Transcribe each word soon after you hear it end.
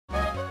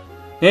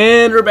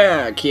And we're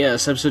back!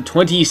 Yes, episode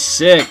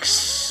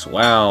 26!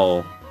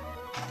 Wow.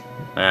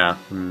 Ah,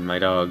 my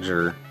dogs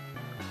are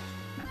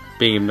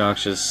being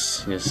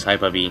obnoxious. Yes, hi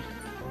puppy.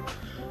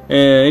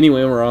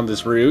 Anyway, we're on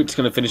this route.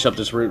 Gonna finish up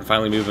this route and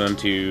finally move on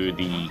to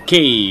the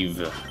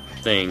cave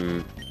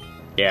thing.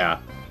 Yeah.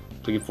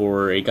 Looking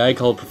for a guy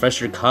called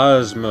Professor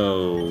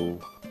Cosmo.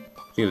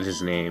 I think that's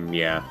his name,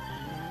 yeah.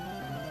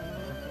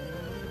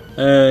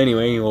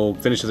 Anyway, we'll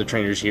finish with the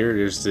trainers here.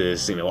 There's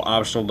this,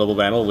 optional double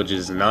battle, which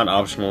is not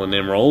optional in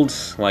Emerald,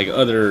 like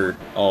pretty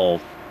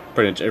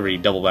much every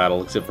double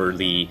battle, except for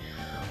the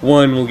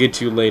one we'll get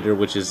to later,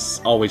 which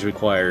is always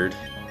required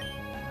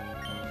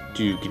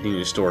to continue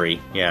the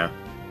story. Yeah.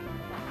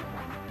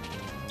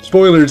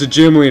 Spoiler, it's a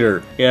gym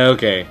leader! Yeah,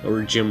 okay.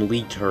 Or gym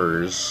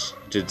leaders,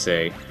 I should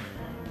say.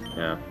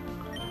 Yeah.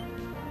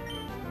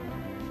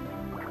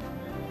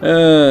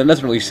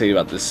 Nothing really to say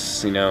about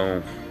this,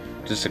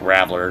 just a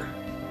grappler.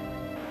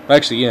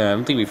 Actually, yeah, I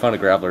don't think we found a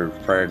grappler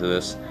prior to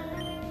this.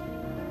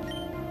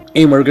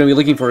 And we're going to be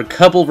looking for a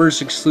couple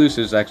versus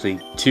exclusives, actually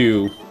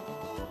two.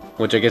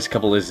 Which I guess a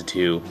couple is a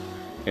two.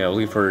 Yeah,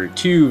 looking for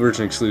two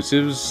version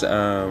exclusives.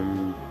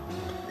 Yeah,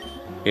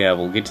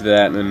 we'll get to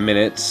that in a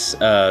minute.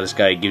 This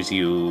guy gives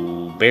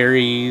you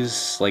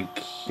berries.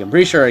 Like, I'm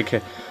pretty sure I'm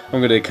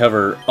going to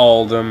cover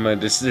all of them.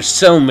 There's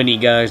so many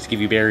guys to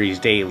give you berries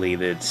daily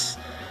that's,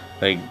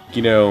 like, I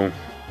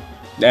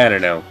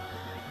don't know.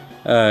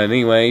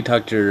 Anyway,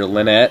 Dr.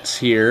 Lynette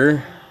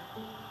here.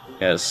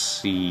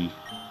 Yes, the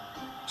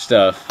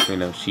stuff,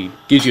 she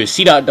gives you a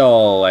C-Dot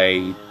doll.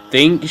 I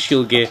think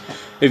she'll give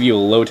you a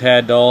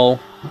Lotad doll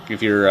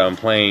if you're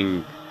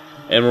playing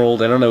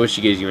Emerald. I don't know what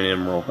she gives you in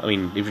Emerald. I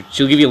mean,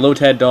 she'll give you a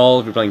Lotad doll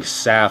if you're playing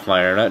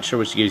Sapphire. I'm not sure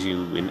what she gives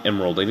you in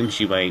Emerald. I think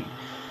she might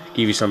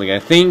give you something. I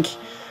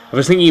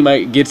was thinking you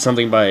might get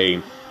something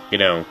by,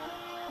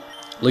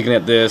 looking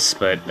at this,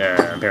 but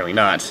apparently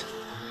not.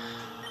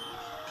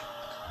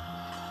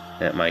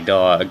 That my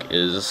dog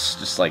is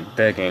just like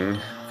begging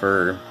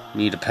for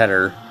me to pet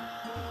her.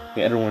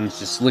 Yeah, everyone's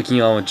just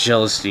looking on with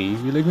jealousy.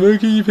 You're like, why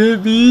can't you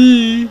pet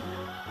me?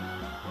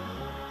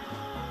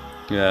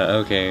 Yeah,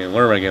 okay,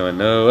 where am I going?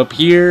 No, up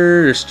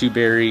here, there's two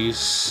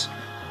berries.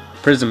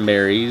 Prism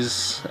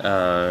berries.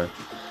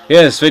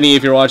 Yes, Finny,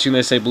 if you're watching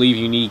this, I believe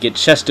you need to get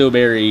Chesto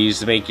berries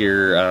to make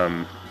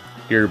your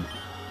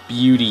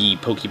beauty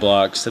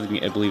Pokeblocks.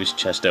 I believe it's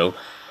Chesto.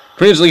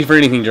 Pretty much looking for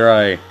anything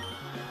dry.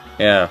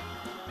 Yeah.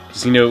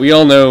 Because, we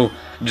all know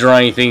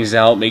drying things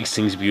out makes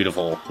things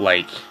beautiful.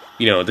 Like,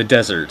 the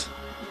desert.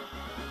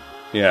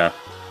 Yeah.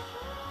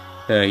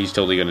 He's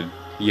totally gonna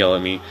yell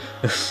at me.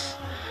 He's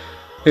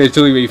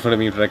totally making fun of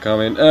me for that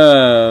comment.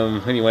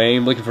 Anyway,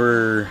 I'm looking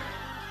for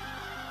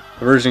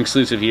a version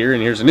exclusive here,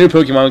 and here's a new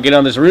Pokemon. Get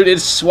on this route.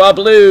 It's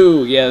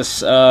Swablu!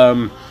 Yes,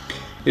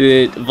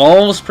 it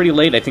evolves pretty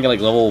late. I think at like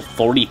level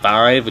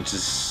 45, which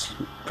is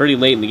pretty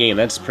late in the game.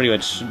 That's pretty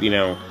much,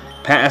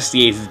 past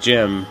the 8th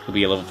gym. It'll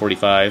be at level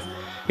 45.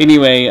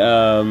 Anyway,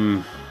 yeah,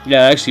 it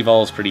actually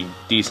evolves pretty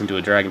decent to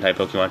a Dragon-type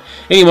Pokemon.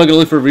 Anyway, I'm gonna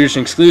look for a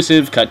version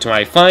exclusive. Cut to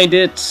I find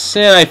it,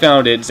 and I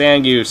found it.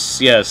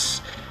 Zangoose,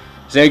 yes.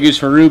 Zangoose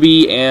for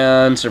Ruby,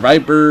 and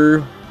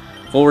Survivor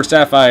for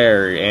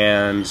Sapphire,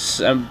 and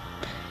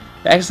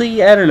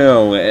actually, I don't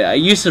know. I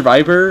used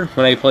Survivor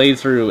when I played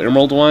through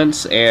Emerald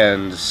once,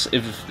 and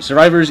if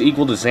Survivor is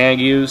equal to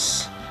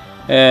Zangoose,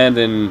 and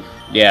then,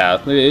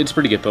 yeah, it's a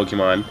pretty good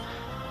Pokemon.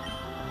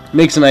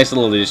 Makes a nice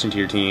little addition to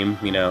your team,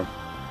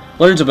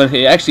 Learns a bunch.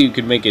 It actually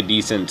could make a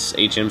decent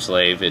HM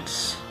slave.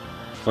 It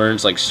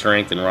learns like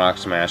Strength and Rock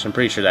Smash. I'm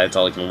pretty sure that's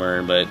all it can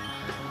learn, but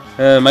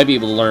might be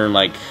able to learn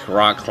like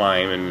Rock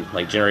Climb and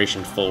like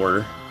Generation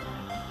 4.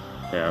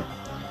 Yeah.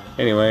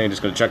 Anyway, I'm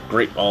just gonna chuck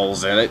Great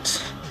Balls at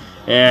it.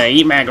 Yeah,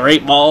 eat my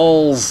Great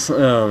Balls.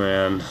 Oh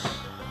man.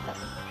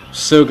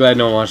 So glad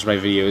no one watched my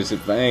videos.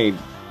 If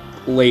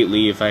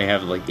I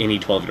have like any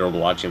 12-year-old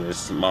watching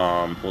this,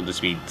 mom will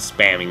just be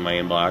spamming my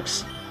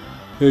inbox.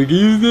 Like,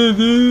 is that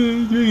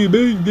making a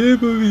bad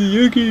example of the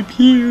younger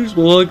peers?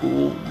 Well,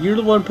 you're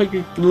the one putting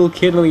your little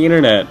kid on the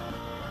internet.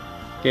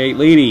 Okay,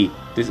 lady,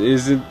 this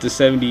isn't the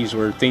 70s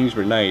where things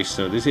were nice,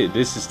 so this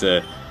is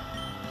the,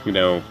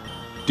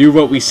 do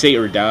what we say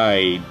or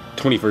die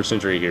 21st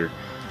century here.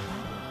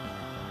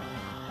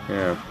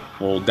 Yeah,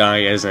 well,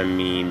 die as I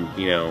mean,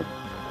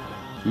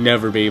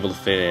 never be able to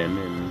fit in,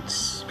 and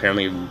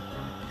apparently a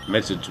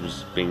message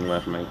was being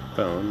left on my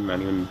phone,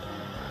 not even,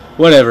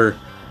 whatever.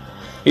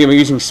 Yeah, I'm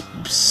using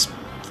Seed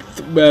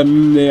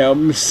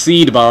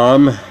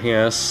Bomb.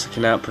 Yes,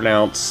 cannot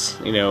pronounce,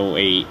 a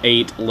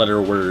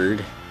 8-letter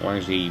word. Or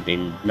actually a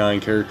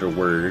 9-character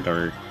word,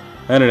 or,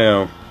 I don't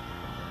know,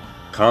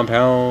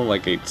 compound,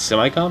 like a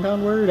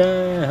semi-compound word?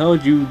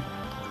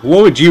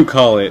 What would you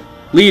call it?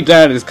 Leave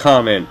that as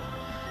comment.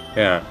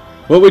 Yeah.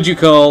 What would you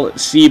call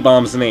Seed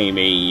Bomb's name?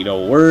 A,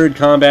 word,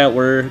 combat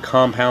word,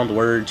 compound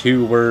word,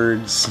 2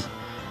 words,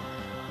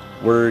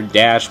 word,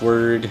 dash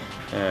word,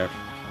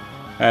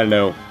 I don't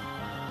know.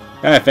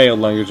 I failed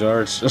language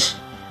arts.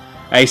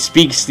 I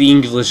speaks the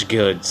English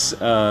goods.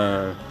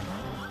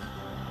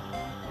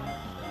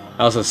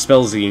 Also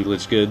spells the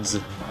English goods.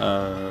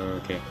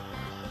 Okay.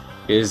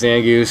 is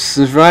Zangoose.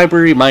 The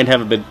Viper might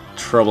have a bit of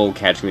trouble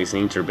catching these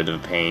things, they're a bit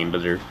of a pain,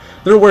 but they're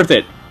worth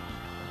it.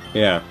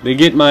 Yeah, they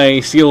get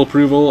my seal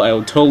approval. I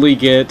will totally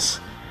get.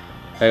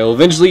 I will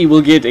eventually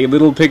will get a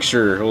little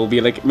picture. It will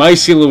be like my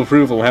seal of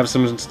approval. I'll have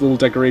some little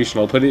decoration.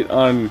 I'll put it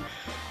on.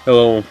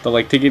 Oh, they'll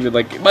like take it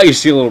like my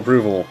seal of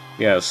approval.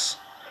 Yes.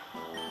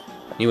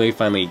 Anyway,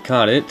 finally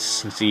caught it.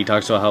 Let's see, he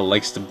talks about how he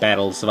likes to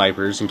battle the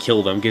Vipers and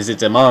kill them because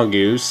it's a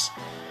mongoose.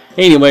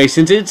 Anyway,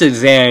 since it's a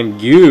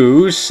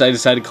Zangoose, I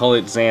decided to call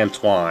it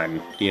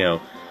Zantuan. You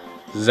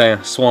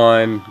know,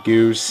 Swan,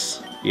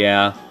 Goose.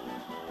 Yeah.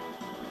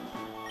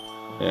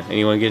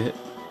 Anyone get it?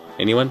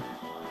 Anyone?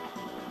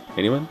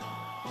 Anyone?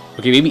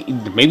 Okay,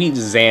 maybe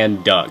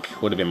Zan Duck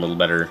would have been a little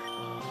better.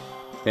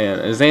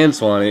 Yeah, Zan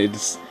Swan,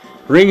 it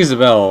rings a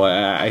bell.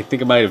 I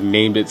think I might have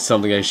named it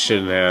something I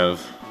shouldn't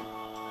have.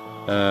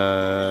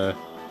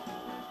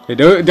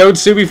 Don't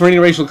sue me for any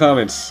racial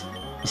comments.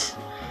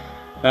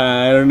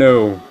 I don't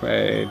know.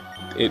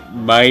 It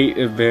might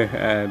have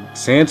been.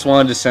 Zan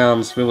Swan just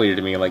sounds familiar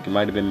to me. Like it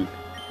might have been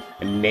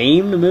a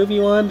name in the movie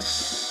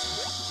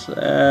once.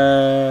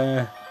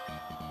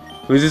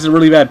 It was just a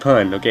really bad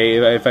pun, okay?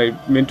 If I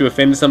meant to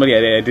offend somebody,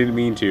 I didn't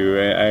mean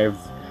to. I've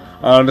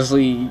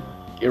honestly,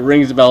 it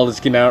rings a bell.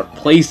 Just cannot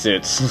place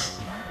it.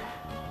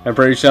 I'm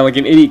pretty sure I sound like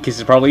an idiot because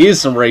it probably is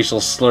some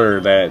racial slur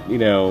that, you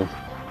know.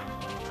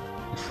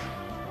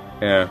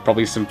 Yeah,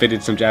 probably some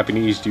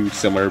Japanese dude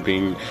somewhere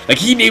being like,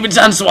 he named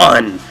Zan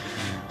Swan!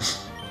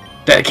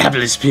 That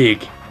capitalist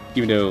pig!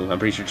 Even though I'm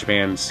pretty sure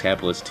Japan's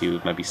capitalist too.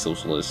 It might be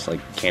socialist, like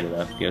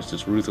Canada. You know, it's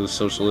just ruthless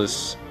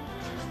socialists.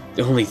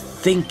 You only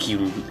think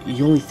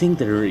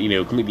that are, you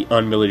know, completely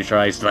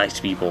unmilitarized, nice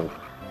people,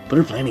 but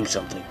are planning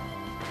something.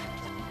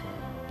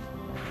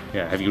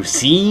 Yeah, have you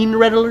seen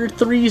Red Alert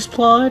 3's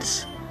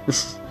plots?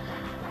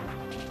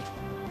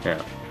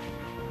 Yeah.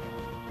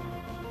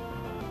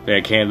 Yeah,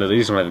 Canada, they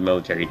just don't have the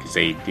military because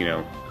they, you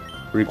know,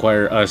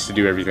 require us to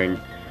do everything.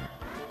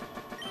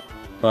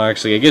 Well,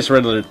 actually, I guess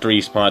Red Alert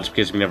 3 spots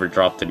because we never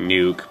dropped a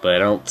nuke, but I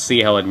don't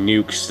see how a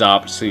nuke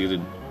stopped the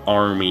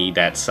army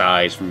that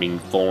size from being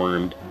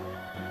formed.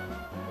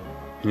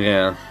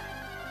 Yeah.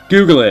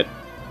 Google it!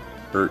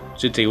 Or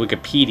should say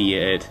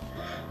Wikipedia it.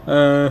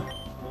 Yeah,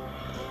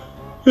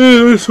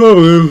 let's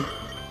follow.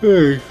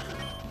 Hey.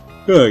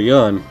 Oh,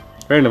 yawn.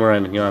 Random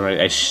around yawn, right?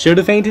 I should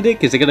have fainted it,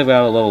 because I could have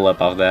got a level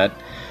up off that.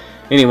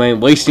 Anyway,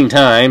 wasting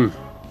time.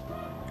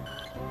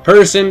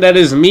 Person, that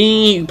is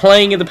me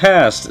playing in the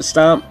past.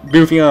 Stop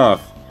goofing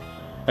off.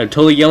 I'm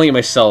totally yelling at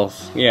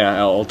myself. Yeah,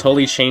 I'll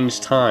totally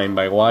change time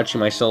by watching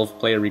myself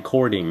play a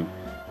recording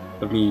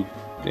of me,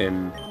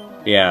 and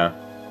yeah.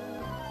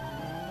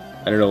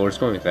 I don't know where it's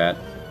going with that.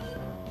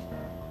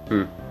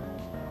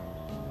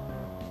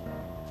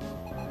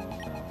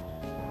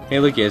 Hey,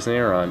 look, he has an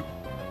arrow on.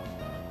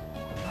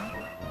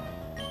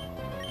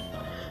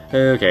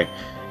 Okay.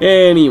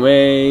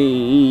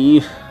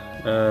 Anyway,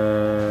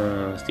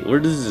 let's see. Where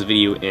does this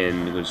video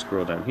end? I'm gonna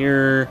scroll down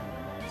here.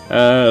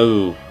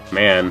 Oh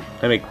man,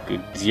 I make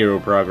zero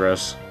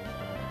progress.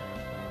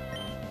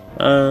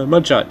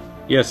 Mudshot.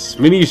 Yes,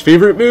 Minnie's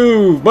favorite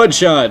move,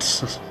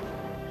 mudshot.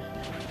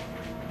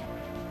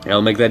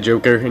 I'll make that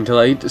joker until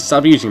I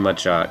stop using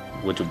Mudshot,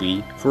 which will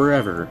be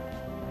forever.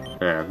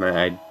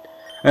 I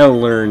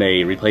don't learn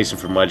a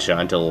replacement for Mudshot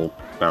until,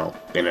 well,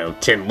 you know,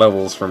 10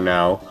 levels from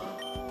now.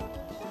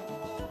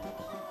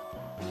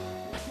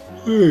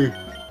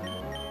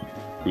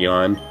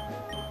 Yawn.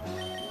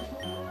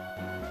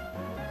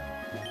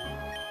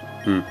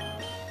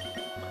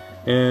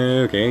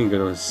 Okay, I'm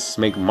gonna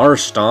make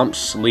Marsh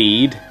Stomps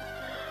lead.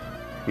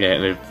 Yeah,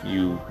 and if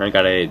I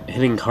got a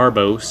hitting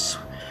Carbos,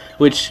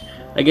 which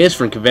I guess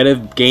for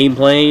competitive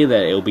gameplay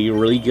that it'll be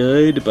really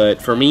good, but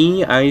for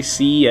me, I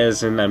see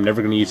as in I'm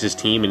never going to use this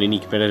team in any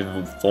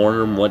competitive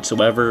form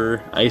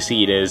whatsoever. I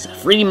see it as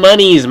free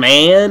monies,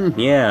 man!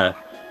 Yeah.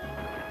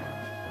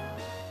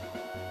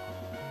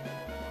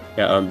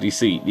 Yeah, you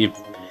see, if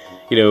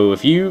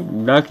you're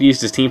not going to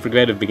use this team for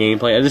competitive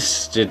gameplay, I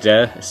just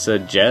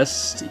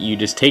suggest you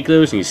just take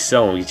those and you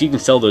sell them, because you can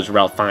sell those for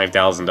about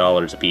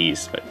 $5,000 a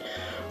piece, but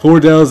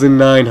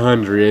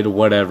 $4,900,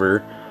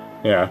 whatever.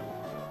 Yeah.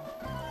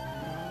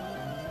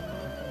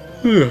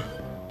 And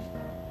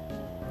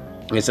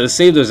so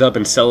save those up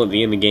and sell at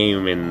the end of the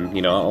game, and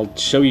you know, I'll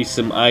show you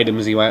some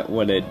items you might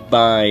want to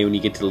buy when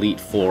you get to Elite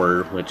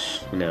 4,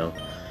 which, you know,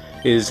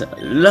 is a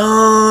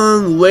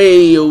long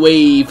way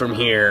away from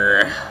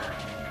here.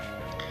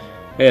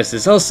 Yes,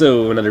 there's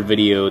also another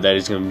video that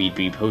is going to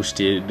be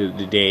posted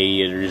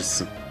today.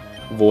 There's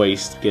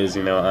voiced because,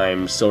 you know,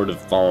 I'm sort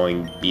of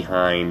falling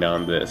behind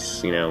on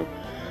this, you know.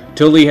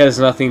 Totally has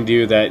nothing to do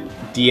with that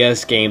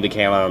DS game that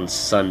came out on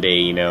Sunday,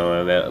 you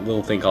know, that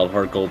little thing called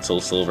Heart Gold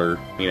Soul Silver,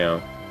 you know.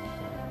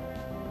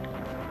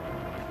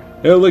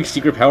 Oh look,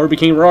 Secret Power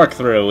became Rock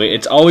Throw.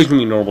 It's always going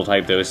to be normal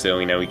type though, so,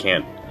 you know, we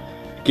can't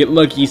get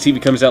lucky, see if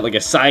it comes out like a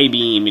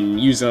Psybeam and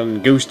use it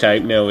on Ghost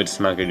type. No, it's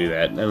not going to do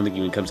that. I don't think it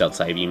even comes out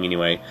Psybeam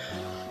anyway.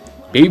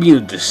 Maybe in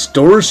the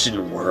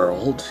distortion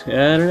world? I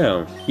don't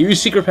know. Use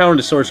secret power in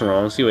distortion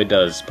world and see what it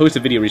does. Post a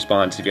video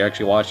response if you're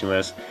actually watching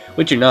this,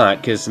 which you're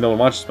not, because no one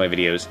watches my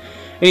videos.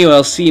 Anyway,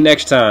 I'll see you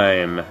next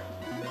time.